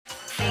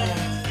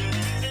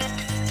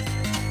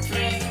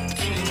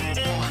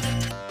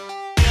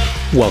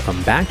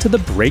Welcome back to The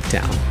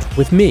Breakdown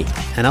with me,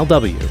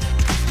 NLW.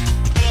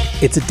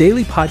 It's a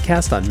daily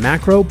podcast on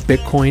macro,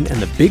 Bitcoin,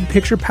 and the big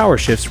picture power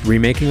shifts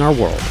remaking our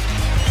world.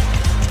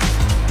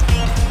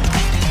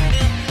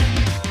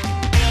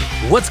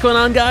 What's going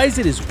on, guys?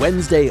 It is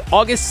Wednesday,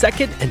 August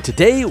 2nd, and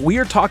today we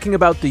are talking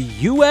about the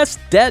US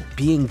debt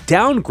being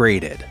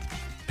downgraded.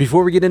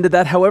 Before we get into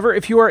that, however,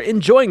 if you are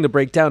enjoying The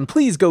Breakdown,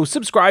 please go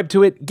subscribe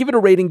to it, give it a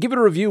rating, give it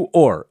a review,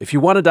 or if you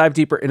want to dive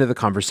deeper into the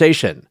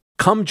conversation,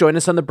 come join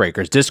us on the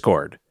Breakers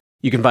Discord.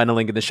 You can find a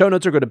link in the show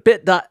notes or go to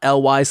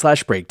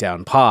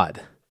bit.ly/breakdownpod.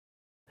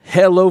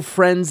 Hello,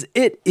 friends.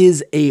 It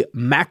is a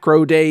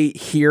macro day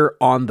here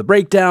on The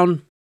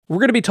Breakdown. We're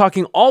going to be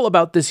talking all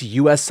about this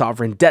US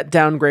sovereign debt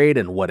downgrade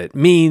and what it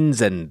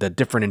means and the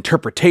different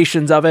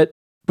interpretations of it.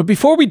 But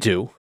before we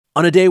do,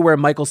 on a day where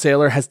Michael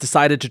Saylor has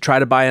decided to try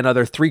to buy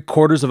another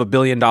 $750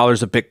 million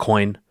of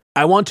Bitcoin,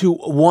 I want to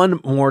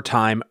one more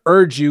time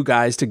urge you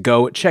guys to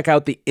go check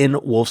out the In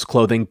Wolf's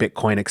Clothing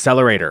Bitcoin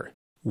Accelerator.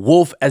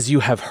 Wolf, as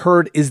you have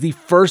heard, is the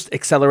first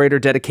accelerator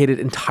dedicated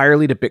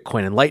entirely to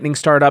Bitcoin and Lightning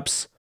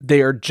startups. They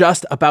are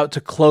just about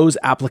to close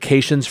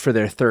applications for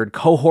their third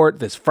cohort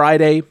this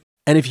Friday.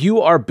 And if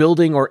you are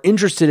building or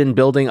interested in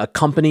building a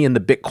company in the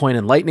Bitcoin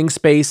and Lightning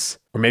space,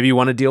 or maybe you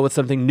want to deal with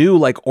something new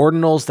like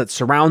ordinals that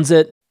surrounds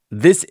it,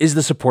 this is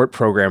the support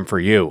program for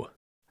you.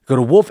 Go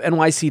to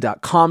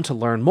wolfnyc.com to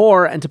learn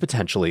more and to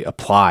potentially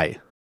apply.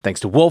 Thanks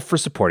to Wolf for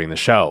supporting the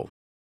show.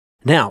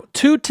 Now,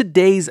 to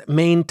today's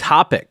main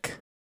topic.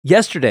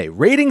 Yesterday,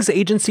 ratings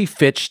agency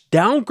Fitch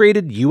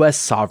downgraded US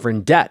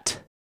sovereign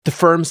debt. The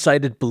firm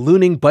cited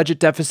ballooning budget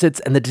deficits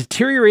and the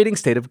deteriorating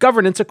state of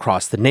governance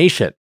across the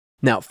nation.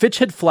 Now, Fitch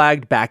had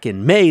flagged back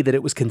in May that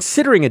it was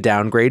considering a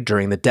downgrade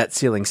during the debt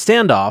ceiling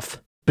standoff,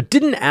 but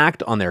didn't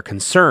act on their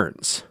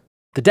concerns.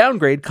 The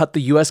downgrade cut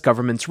the US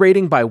government's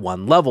rating by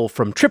one level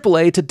from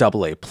AAA to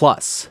AA+.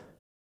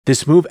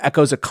 This move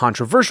echoes a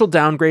controversial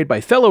downgrade by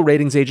fellow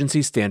ratings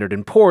agency Standard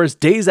 & Poor's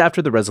days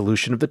after the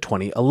resolution of the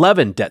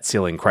 2011 debt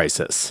ceiling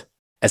crisis.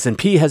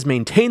 S&P has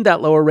maintained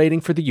that lower rating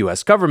for the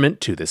US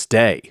government to this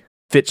day.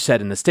 Fitch said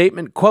in a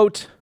statement,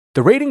 quote,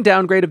 "The rating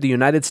downgrade of the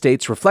United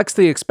States reflects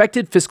the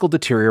expected fiscal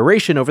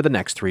deterioration over the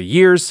next 3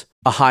 years,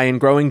 a high and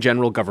growing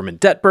general government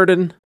debt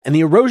burden, and the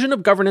erosion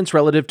of governance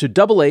relative to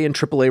AA and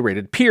AAA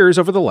rated peers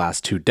over the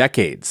last 2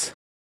 decades.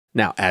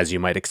 Now, as you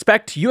might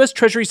expect, US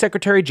Treasury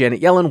Secretary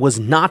Janet Yellen was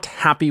not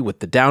happy with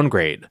the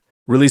downgrade.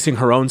 Releasing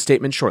her own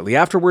statement shortly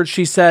afterwards,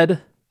 she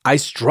said, "I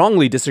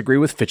strongly disagree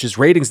with Fitch's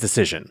ratings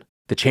decision.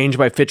 The change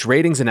by Fitch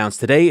Ratings announced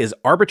today is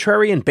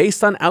arbitrary and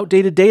based on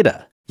outdated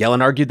data."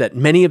 Yellen argued that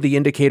many of the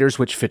indicators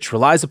which Fitch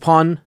relies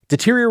upon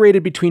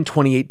deteriorated between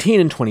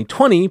 2018 and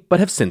 2020, but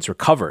have since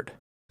recovered.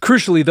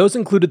 Crucially, those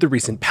included the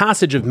recent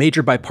passage of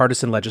major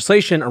bipartisan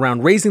legislation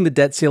around raising the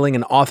debt ceiling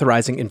and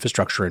authorizing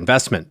infrastructure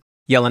investment.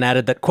 Yellen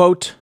added that,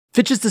 quote,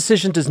 "Fitch's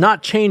decision does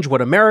not change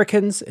what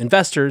Americans,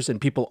 investors,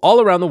 and people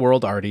all around the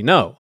world already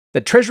know,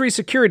 that Treasury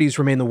securities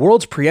remain the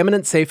world's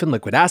preeminent safe and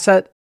liquid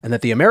asset, and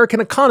that the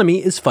American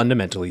economy is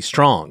fundamentally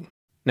strong."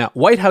 Now,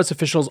 White House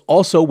officials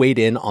also weighed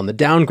in on the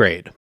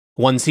downgrade.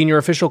 One senior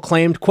official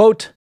claimed,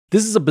 quote,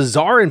 "This is a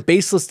bizarre and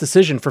baseless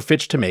decision for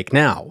Fitch to make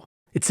now.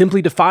 It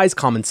simply defies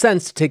common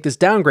sense to take this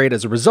downgrade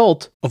as a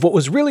result of what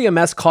was really a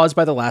mess caused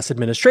by the last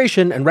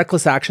administration and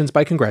reckless actions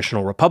by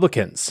congressional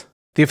Republicans."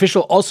 The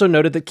official also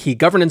noted that key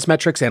governance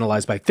metrics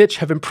analyzed by Fitch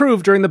have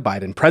improved during the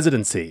Biden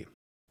presidency.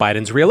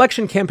 Biden's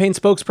re-election campaign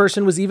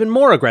spokesperson was even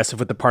more aggressive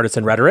with the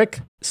partisan rhetoric,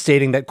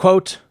 stating that,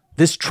 quote,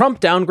 "This Trump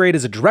downgrade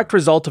is a direct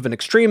result of an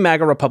extreme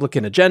MAGA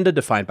Republican agenda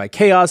defined by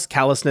chaos,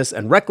 callousness,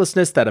 and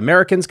recklessness that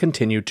Americans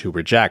continue to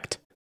reject."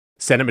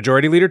 Senate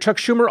Majority Leader Chuck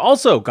Schumer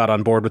also got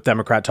on board with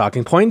Democrat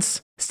talking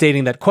points,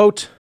 stating that,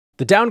 quote,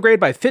 "The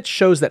downgrade by Fitch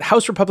shows that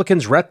House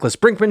Republicans' reckless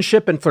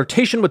brinkmanship and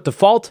flirtation with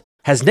default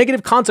has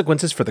negative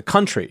consequences for the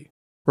country.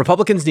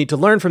 Republicans need to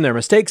learn from their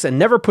mistakes and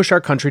never push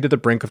our country to the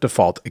brink of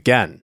default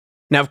again."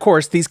 Now, of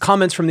course, these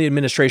comments from the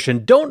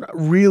administration don't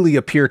really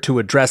appear to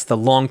address the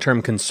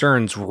long-term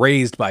concerns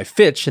raised by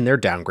Fitch in their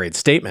downgrade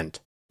statement.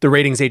 The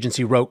ratings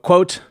agency wrote,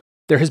 quote,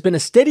 "There has been a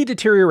steady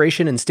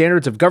deterioration in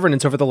standards of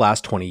governance over the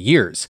last 20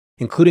 years,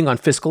 including on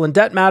fiscal and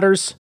debt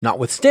matters,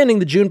 notwithstanding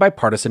the June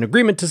bipartisan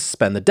agreement to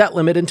suspend the debt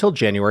limit until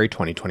January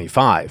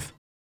 2025.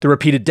 The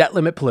repeated debt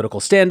limit political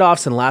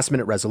standoffs and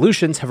last-minute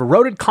resolutions have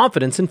eroded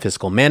confidence in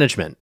fiscal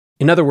management."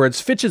 In other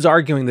words, Fitch is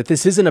arguing that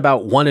this isn't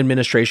about one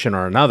administration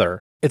or another.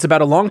 It's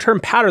about a long-term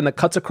pattern that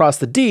cuts across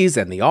the Ds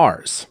and the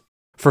Rs.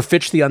 For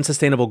Fitch, the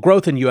unsustainable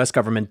growth in US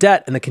government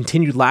debt and the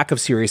continued lack of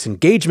serious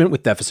engagement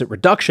with deficit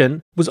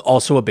reduction was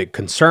also a big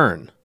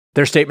concern.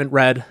 Their statement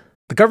read,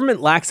 "The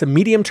government lacks a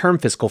medium-term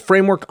fiscal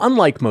framework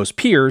unlike most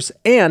peers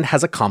and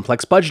has a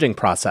complex budgeting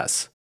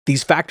process.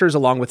 These factors,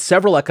 along with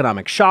several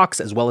economic shocks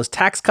as well as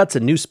tax cuts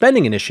and new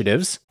spending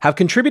initiatives, have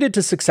contributed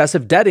to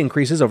successive debt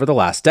increases over the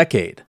last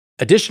decade.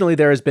 Additionally,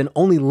 there has been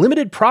only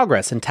limited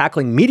progress in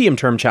tackling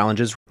medium-term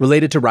challenges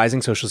related to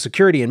rising Social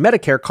Security and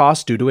Medicare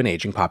costs due to an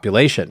aging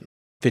population."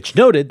 Fitch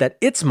noted that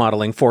its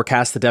modeling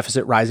forecasts the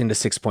deficit rising to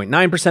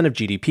 6.9% of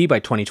GDP by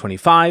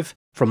 2025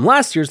 from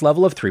last year's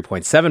level of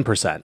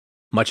 3.7%.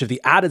 Much of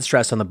the added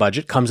stress on the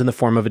budget comes in the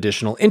form of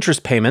additional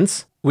interest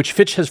payments, which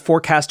Fitch has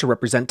forecast to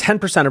represent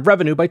 10% of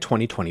revenue by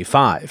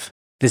 2025.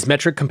 This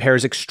metric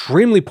compares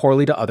extremely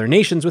poorly to other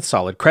nations with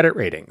solid credit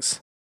ratings.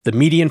 The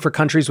median for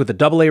countries with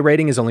a AA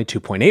rating is only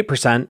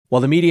 2.8%,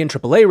 while the median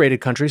AAA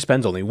rated country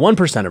spends only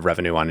 1% of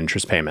revenue on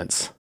interest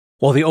payments.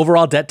 While the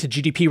overall debt to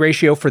GDP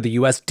ratio for the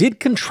US did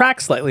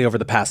contract slightly over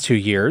the past 2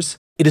 years,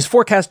 it is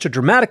forecast to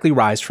dramatically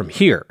rise from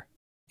here.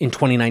 In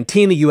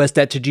 2019, the US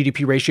debt to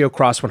GDP ratio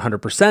crossed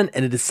 100%,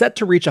 and it is set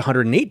to reach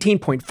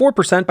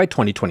 118.4% by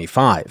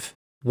 2025.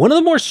 One of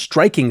the more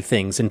striking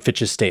things in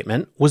Fitch's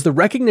statement was the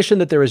recognition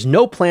that there is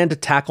no plan to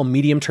tackle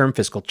medium-term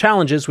fiscal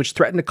challenges which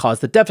threaten to cause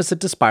the deficit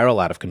to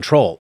spiral out of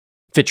control.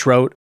 Fitch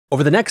wrote,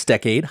 "Over the next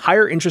decade,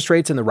 higher interest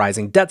rates and the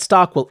rising debt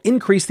stock will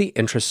increase the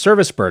interest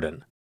service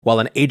burden, while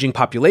an aging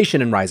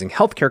population and rising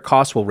healthcare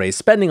costs will raise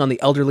spending on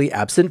the elderly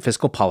absent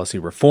fiscal policy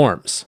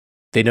reforms."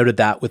 They noted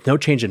that, with no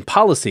change in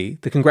policy,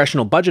 the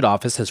Congressional Budget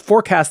Office has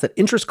forecast that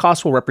interest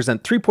costs will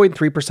represent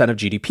 3.3% of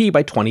GDP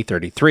by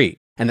 2033,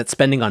 and that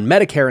spending on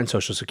Medicare and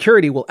Social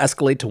Security will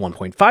escalate to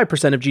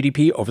 1.5% of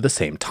GDP over the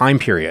same time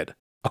period.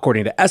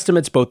 According to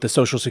estimates, both the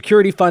Social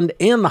Security Fund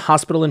and the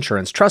Hospital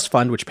Insurance Trust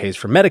Fund, which pays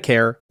for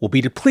Medicare, will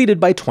be depleted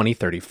by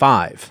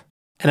 2035.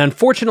 And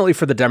unfortunately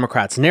for the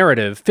Democrats'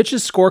 narrative,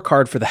 Fitch's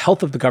scorecard for the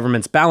health of the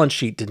government's balance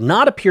sheet did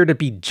not appear to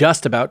be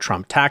just about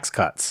Trump tax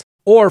cuts,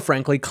 or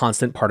frankly,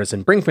 constant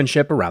partisan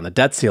brinkmanship around the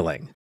debt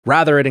ceiling.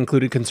 Rather, it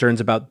included concerns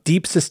about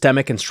deep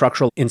systemic and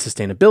structural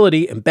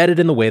insustainability embedded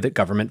in the way that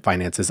government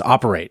finances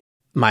operate.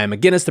 Maya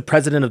McGuinness, the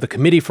president of the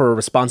Committee for a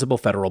Responsible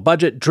Federal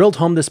Budget, drilled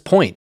home this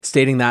point,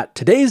 stating that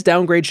today's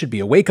downgrade should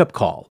be a wake-up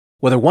call.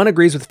 Whether one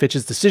agrees with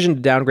Fitch's decision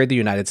to downgrade the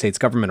United States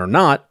government or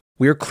not,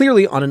 we are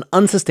clearly on an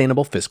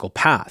unsustainable fiscal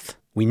path.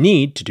 We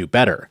need to do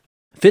better.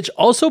 Fitch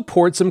also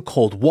poured some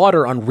cold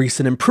water on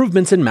recent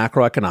improvements in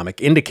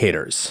macroeconomic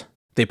indicators.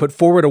 They put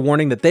forward a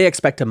warning that they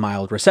expect a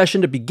mild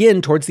recession to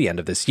begin towards the end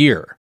of this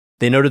year.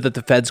 They noted that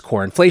the Fed's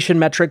core inflation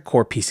metric,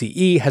 core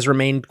PCE, has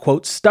remained,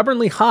 quote,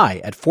 stubbornly high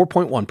at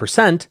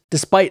 4.1%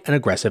 despite an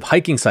aggressive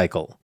hiking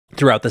cycle.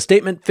 Throughout the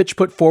statement, Fitch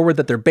put forward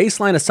that their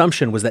baseline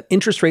assumption was that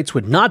interest rates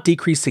would not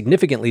decrease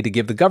significantly to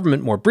give the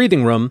government more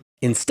breathing room.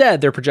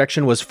 Instead, their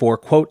projection was for,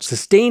 quote,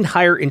 sustained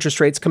higher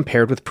interest rates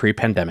compared with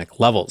pre-pandemic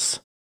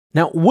levels.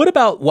 Now, what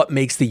about what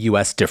makes the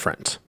US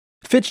different?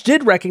 Fitch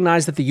did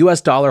recognize that the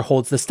US dollar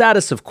holds the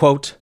status of,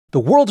 quote, the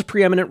world's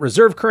preeminent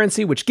reserve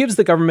currency, which gives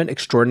the government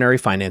extraordinary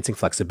financing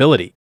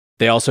flexibility.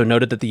 They also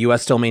noted that the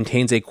US still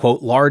maintains a,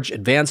 quote, large,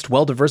 advanced,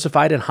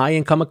 well-diversified, and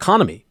high-income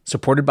economy,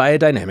 supported by a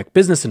dynamic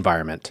business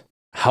environment.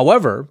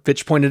 However,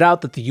 Fitch pointed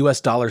out that the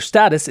US dollar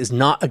status is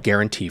not a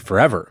guarantee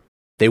forever.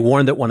 They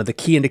warned that one of the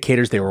key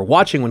indicators they were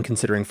watching when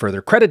considering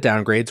further credit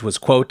downgrades was,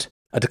 quote,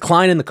 a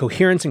decline in the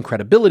coherence and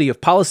credibility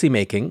of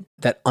policymaking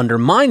that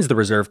undermines the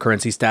reserve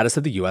currency status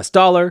of the US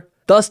dollar,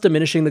 thus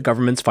diminishing the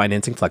government's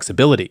financing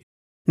flexibility.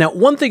 Now,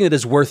 one thing that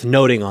is worth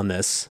noting on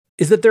this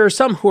is that there are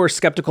some who are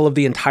skeptical of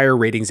the entire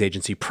ratings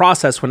agency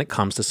process when it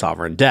comes to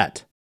sovereign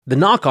debt. The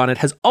knock on it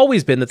has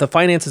always been that the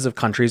finances of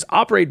countries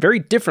operate very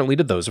differently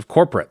to those of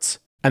corporates,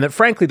 and that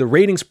frankly the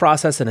ratings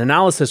process and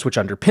analysis which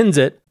underpins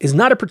it is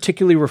not a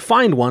particularly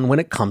refined one when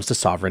it comes to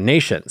sovereign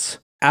nations.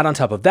 Add on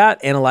top of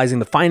that, analyzing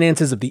the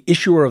finances of the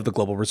issuer of the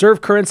global reserve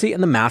currency,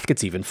 and the math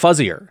gets even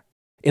fuzzier.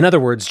 In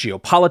other words,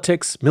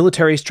 geopolitics,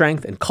 military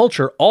strength, and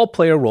culture all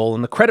play a role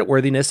in the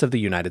creditworthiness of the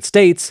United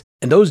States,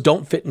 and those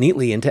don't fit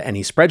neatly into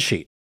any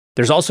spreadsheet.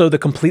 There's also the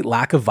complete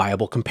lack of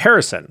viable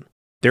comparison.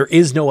 There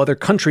is no other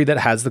country that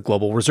has the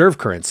global reserve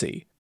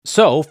currency.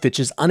 So, Fitch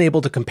is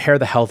unable to compare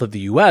the health of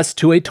the US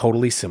to a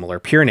totally similar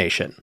peer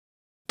nation.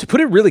 To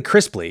put it really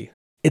crisply,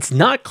 it's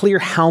not clear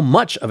how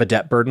much of a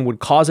debt burden would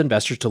cause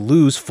investors to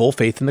lose full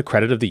faith in the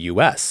credit of the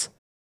US.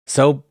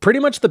 So, pretty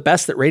much the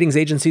best that ratings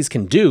agencies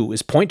can do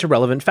is point to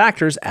relevant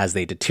factors as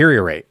they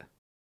deteriorate.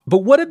 But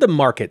what did the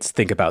markets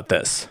think about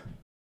this?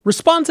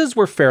 Responses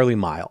were fairly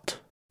mild.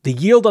 The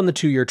yield on the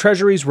 2-year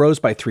treasuries rose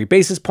by 3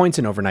 basis points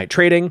in overnight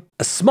trading,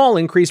 a small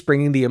increase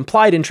bringing the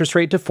implied interest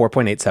rate to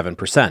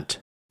 4.87%.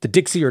 The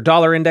Dixie or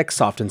dollar index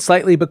softened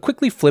slightly but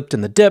quickly flipped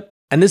in the dip,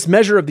 and this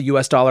measure of the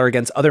US dollar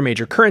against other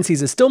major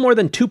currencies is still more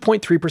than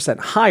 2.3%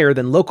 higher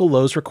than local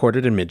lows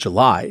recorded in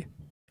mid-July.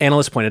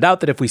 Analysts pointed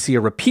out that if we see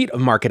a repeat of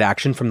market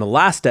action from the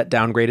last debt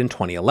downgrade in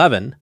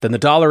 2011, then the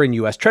dollar and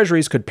US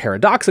treasuries could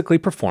paradoxically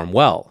perform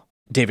well.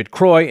 David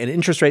Croy, an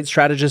interest rate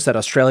strategist at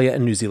Australia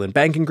and New Zealand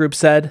Banking Group,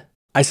 said,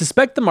 I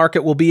suspect the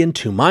market will be in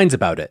two minds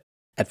about it.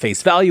 At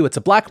face value, it's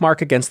a black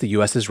mark against the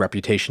US's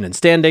reputation and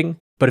standing,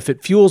 but if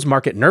it fuels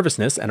market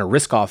nervousness and a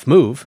risk-off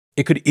move,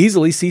 it could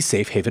easily see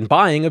safe haven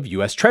buying of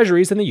US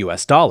treasuries and the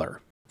US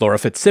dollar. Laura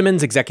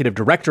Fitzsimmons, executive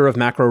director of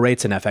macro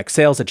rates and FX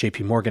sales at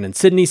JP Morgan in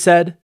Sydney,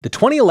 said, the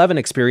 2011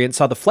 experience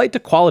saw the flight to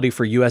quality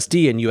for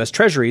USD and US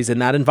treasuries in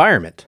that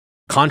environment,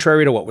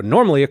 contrary to what would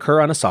normally occur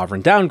on a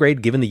sovereign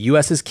downgrade given the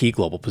US's key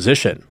global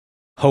position.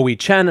 Ho-Wee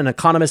Chen, an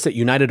economist at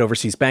United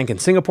Overseas Bank in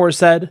Singapore,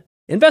 said,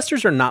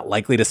 investors are not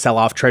likely to sell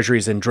off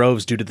treasuries in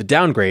droves due to the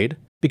downgrade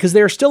because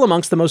they are still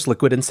amongst the most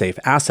liquid and safe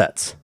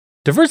assets.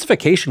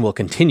 Diversification will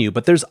continue,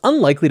 but there's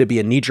unlikely to be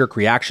a knee-jerk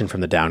reaction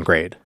from the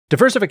downgrade.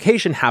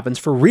 Diversification happens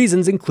for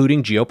reasons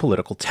including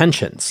geopolitical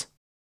tensions.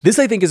 This,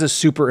 I think, is a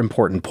super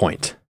important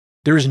point.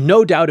 There is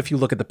no doubt if you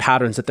look at the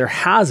patterns that there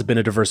has been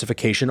a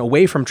diversification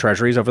away from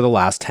treasuries over the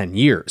last 10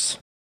 years.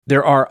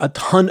 There are a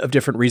ton of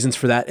different reasons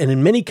for that, and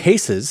in many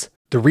cases,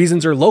 the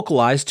reasons are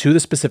localized to the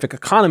specific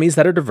economies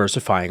that are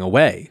diversifying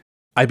away.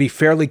 I'd be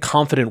fairly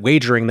confident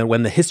wagering that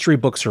when the history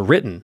books are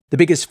written, the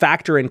biggest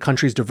factor in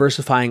countries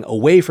diversifying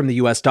away from the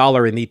US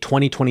dollar in the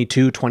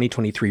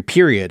 2022-2023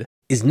 period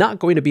is not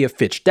going to be a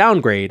Fitch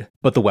downgrade,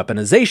 but the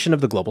weaponization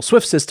of the global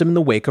SWIFT system in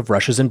the wake of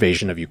Russia's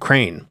invasion of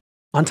Ukraine.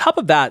 On top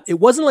of that, it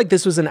wasn't like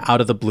this was an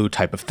out-of-the-blue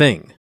type of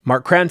thing.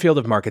 Mark Cranfield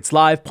of Markets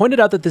Live pointed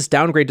out that this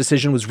downgrade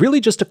decision was really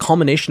just a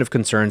culmination of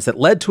concerns that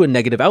led to a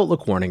negative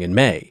outlook warning in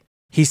May.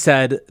 He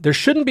said, there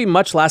shouldn't be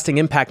much lasting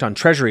impact on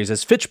treasuries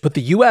as Fitch put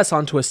the US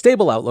onto a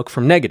stable outlook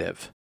from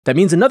negative. That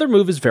means another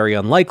move is very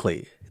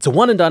unlikely. It's a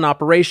one-and-done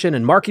operation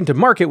and marking to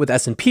market with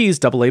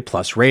S&P's AA+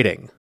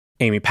 rating.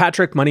 Amy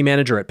Patrick, money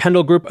manager at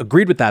Pendle Group,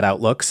 agreed with that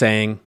outlook,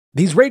 saying,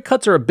 these rate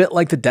cuts are a bit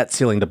like the debt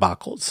ceiling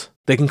debacles.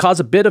 They can cause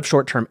a bit of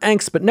short-term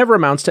angst, but never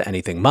amounts to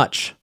anything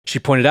much. She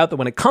pointed out that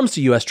when it comes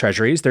to US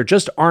treasuries, there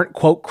just aren't,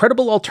 quote,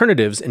 credible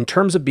alternatives in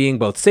terms of being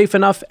both safe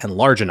enough and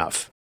large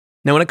enough.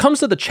 Now, when it comes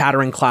to the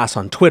chattering class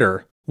on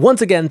Twitter,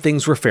 once again,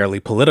 things were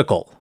fairly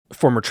political.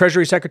 Former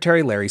Treasury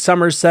Secretary Larry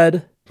Summers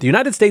said, the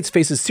United States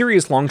faces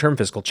serious long-term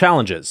fiscal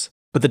challenges,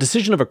 but the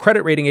decision of a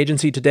credit rating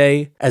agency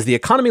today, as the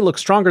economy looks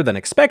stronger than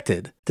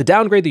expected, to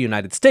downgrade the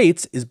United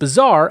States is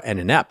bizarre and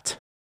inept.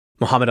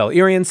 Mohammed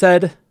Al-Irian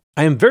said,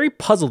 I am very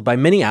puzzled by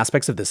many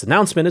aspects of this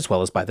announcement as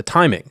well as by the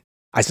timing.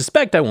 I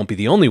suspect I won't be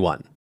the only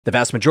one. The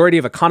vast majority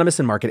of economists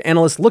and market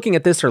analysts looking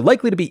at this are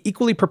likely to be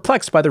equally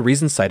perplexed by the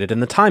reasons cited in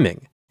the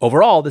timing.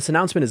 Overall, this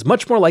announcement is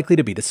much more likely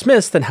to be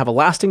dismissed than have a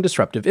lasting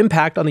disruptive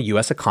impact on the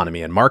US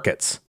economy and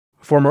markets.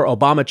 Former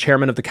Obama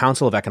chairman of the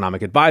Council of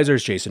Economic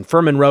Advisors, Jason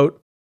Furman,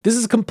 wrote, this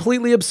is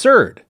completely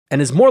absurd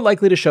and is more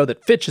likely to show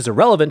that Fitch is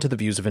irrelevant to the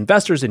views of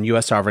investors in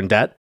US sovereign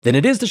debt than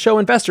it is to show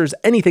investors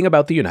anything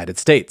about the United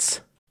States.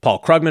 Paul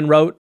Krugman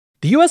wrote,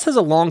 the US has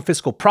a long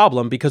fiscal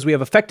problem because we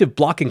have effective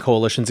blocking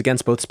coalitions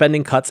against both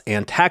spending cuts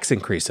and tax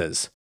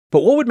increases.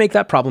 But what would make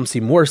that problem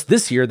seem worse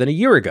this year than a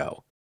year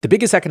ago? The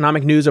biggest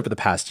economic news over the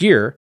past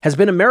year has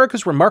been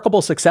America's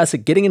remarkable success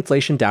at getting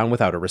inflation down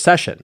without a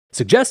recession,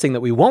 suggesting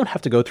that we won't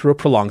have to go through a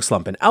prolonged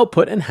slump in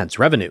output and hence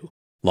revenue.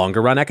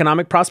 Longer-run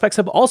economic prospects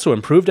have also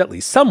improved at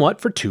least somewhat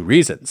for two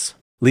reasons.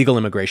 Legal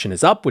immigration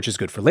is up, which is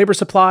good for labor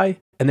supply,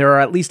 and there are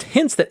at least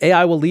hints that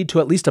AI will lead to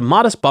at least a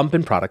modest bump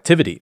in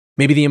productivity.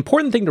 Maybe the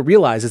important thing to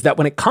realize is that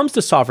when it comes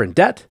to sovereign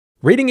debt,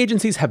 rating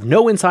agencies have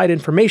no inside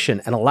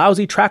information and a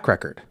lousy track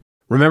record.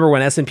 Remember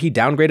when S&P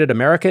downgraded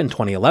America in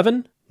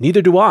 2011?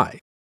 Neither do I.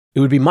 It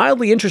would be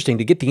mildly interesting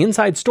to get the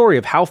inside story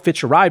of how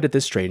Fitch arrived at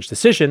this strange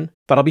decision,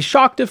 but I'll be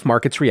shocked if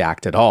markets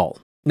react at all.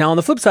 Now, on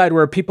the flip side, there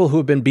are people who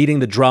have been beating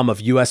the drum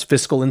of US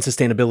fiscal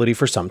insustainability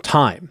for some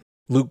time.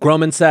 Luke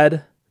Groman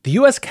said, the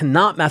US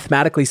cannot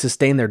mathematically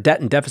sustain their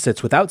debt and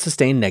deficits without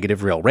sustained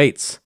negative real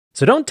rates.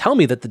 So don't tell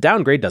me that the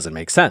downgrade doesn't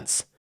make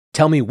sense.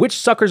 Tell me which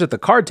suckers at the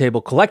card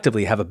table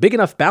collectively have a big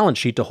enough balance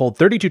sheet to hold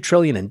 $32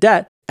 trillion in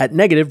debt at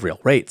negative real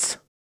rates.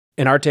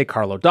 In Arte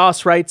Carlo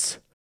Das writes,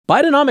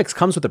 Bidenomics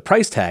comes with a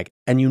price tag,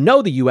 and you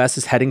know the US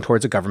is heading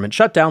towards a government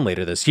shutdown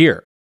later this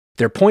year.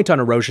 Their point on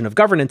erosion of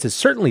governance is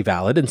certainly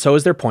valid, and so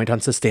is their point on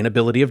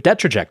sustainability of debt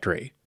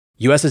trajectory.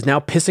 US is now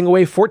pissing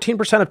away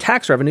 14% of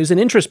tax revenues in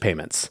interest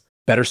payments.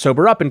 Better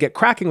sober up and get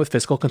cracking with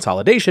fiscal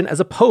consolidation as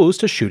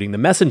opposed to shooting the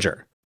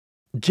messenger.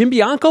 Jim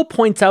Bianco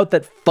points out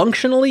that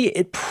functionally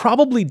it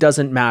probably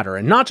doesn't matter,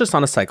 and not just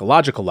on a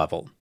psychological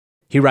level.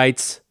 He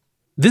writes,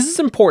 this is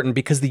important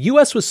because the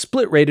US was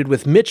split-rated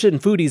with Mitch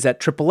and Foodies at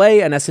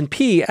AAA and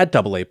S&P at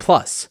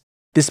AA+.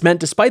 This meant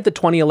despite the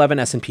 2011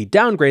 S&P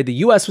downgrade, the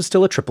US was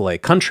still a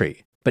AAA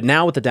country. But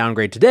now with the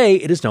downgrade today,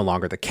 it is no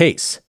longer the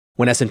case.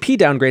 When S&P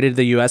downgraded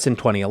the US in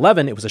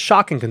 2011, it was a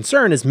shock and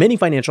concern as many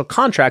financial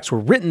contracts were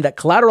written that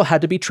collateral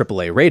had to be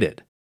AAA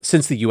rated.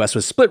 Since the US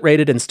was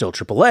split-rated and still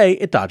AAA,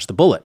 it dodged the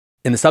bullet.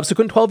 In the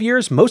subsequent 12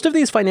 years, most of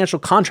these financial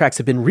contracts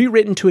have been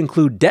rewritten to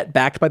include debt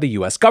backed by the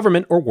US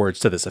government or words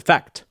to this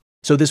effect.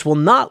 So this will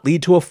not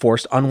lead to a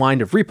forced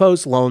unwind of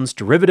repos, loans,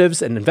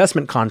 derivatives, and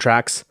investment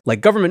contracts like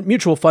government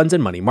mutual funds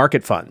and money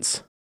market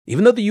funds.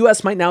 Even though the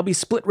US might now be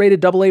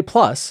split-rated AA+,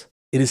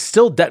 it is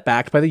still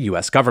debt-backed by the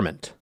US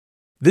government.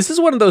 This is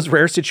one of those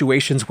rare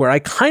situations where I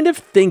kind of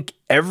think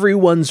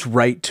everyone's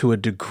right to a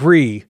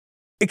degree,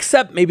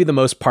 except maybe the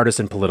most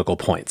partisan political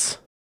points.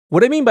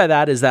 What I mean by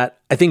that is that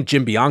I think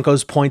Jim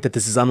Bianco's point that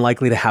this is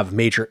unlikely to have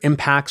major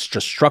impacts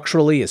just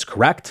structurally is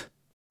correct.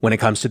 When it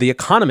comes to the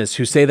economists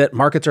who say that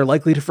markets are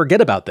likely to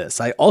forget about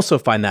this, I also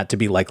find that to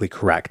be likely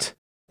correct.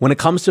 When it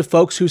comes to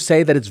folks who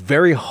say that it's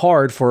very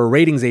hard for a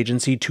ratings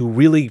agency to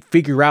really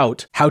figure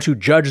out how to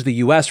judge the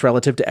US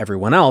relative to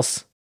everyone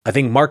else, I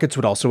think markets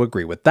would also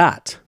agree with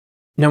that.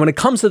 Now, when it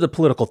comes to the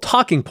political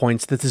talking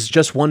points that this is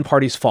just one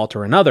party's fault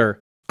or another,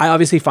 I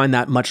obviously find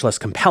that much less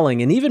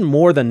compelling, and even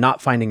more than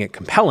not finding it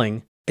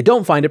compelling, I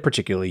don't find it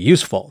particularly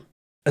useful.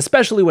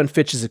 especially when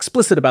Fitch is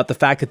explicit about the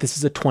fact that this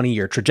is a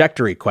 20-year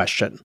trajectory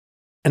question.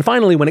 And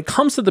finally, when it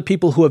comes to the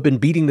people who have been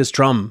beating this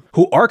drum,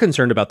 who are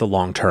concerned about the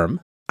long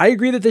term, I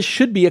agree that this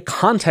should be a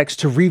context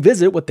to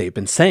revisit what they've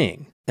been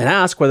saying, and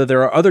ask whether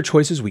there are other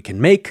choices we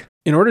can make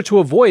in order to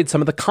avoid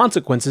some of the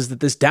consequences that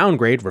this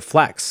downgrade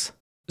reflects.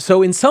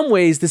 So in some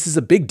ways, this is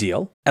a big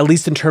deal, at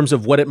least in terms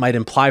of what it might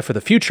imply for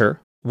the future,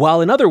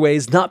 while in other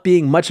ways not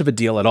being much of a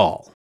deal at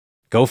all.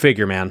 Go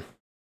figure, man.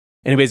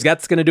 Anyways,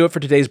 that's going to do it for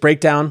today's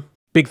breakdown.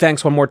 Big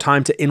thanks one more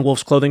time to In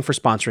Wolf's Clothing for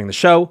sponsoring the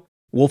show,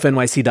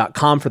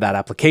 wolfnyc.com for that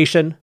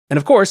application, and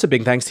of course, a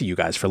big thanks to you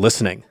guys for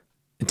listening.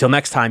 Until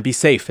next time, be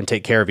safe and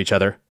take care of each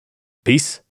other. Peace.